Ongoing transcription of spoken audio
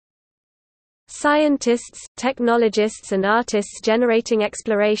Scientists, Technologists and Artists Generating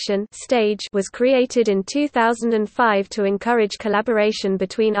Exploration (STAGE) was created in 2005 to encourage collaboration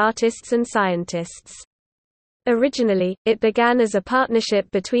between artists and scientists. Originally, it began as a partnership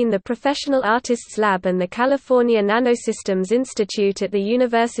between the Professional Artists Lab and the California Nanosystems Institute at the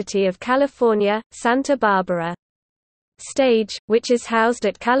University of California, Santa Barbara. STAGE, which is housed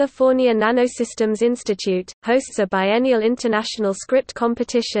at California Nanosystems Institute, hosts a biennial international script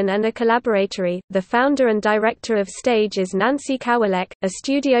competition and a Collaboratory. The founder and director of STAGE is Nancy Kowalek, a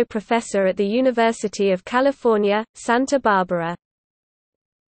studio professor at the University of California, Santa Barbara.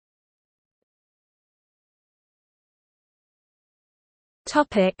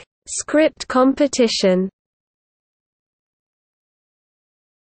 Topic: Script competition.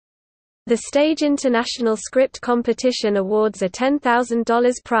 The STAGE International Script Competition awards a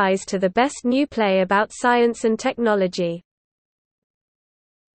 $10,000 prize to the best new play about science and technology.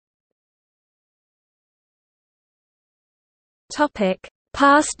 Topic: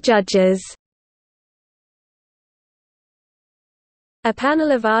 Past judges. A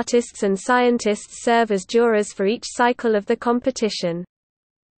panel of artists and scientists serve as jurors for each cycle of the competition.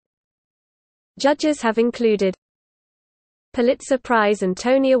 Judges have included Pulitzer Prize and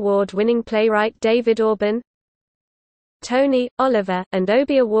Tony Award-winning playwright David Orban, Tony, Oliver, and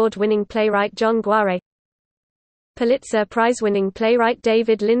Obie Award-winning playwright John Guare, Pulitzer Prize-winning playwright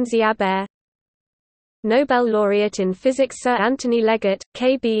David Lindsay Abaire, Nobel laureate in physics Sir Anthony Leggett,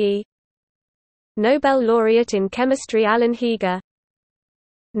 KBE, Nobel laureate in chemistry Alan Heeger,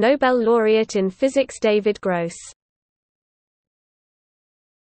 Nobel laureate in physics David Gross.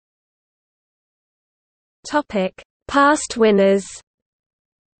 Past winners.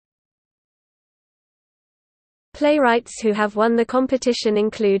 Playwrights who have won the competition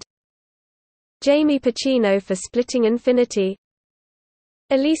include Jamie Pacino for Splitting Infinity,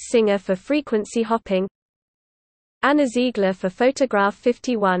 Elise Singer for Frequency Hopping, Anna Ziegler for Photograph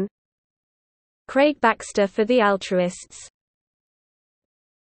 51, Craig Baxter for The Altruists.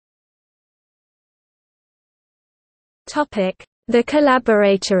 The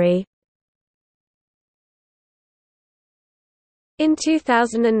Collaboratory. In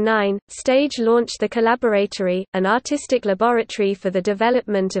 2009, STAGE launched the Collaboratory, an artistic laboratory for the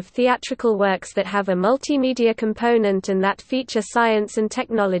development of theatrical works that have a multimedia component and that feature science and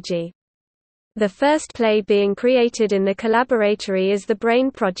technology. The first play being created in the Collaboratory is The Brain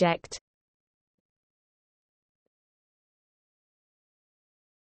Project.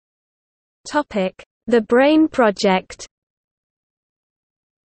 The Brain Project.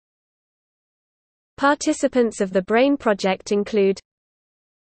 Participants of the Brain Project include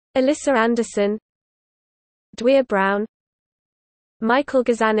Alyssa Anderson, Dwyer Brown, Michael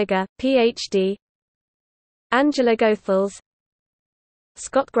Gazzaniga, Ph.D., Angela Goethals,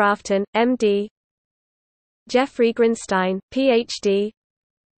 Scott Grafton, M.D., Jeffrey Grinstein, Ph.D.,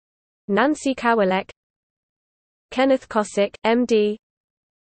 Nancy Kowalek, Kenneth Kosick, M.D.,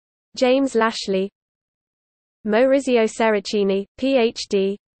 James Lashley, Maurizio Serracini,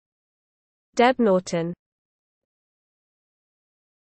 Ph.D., Deb Norton.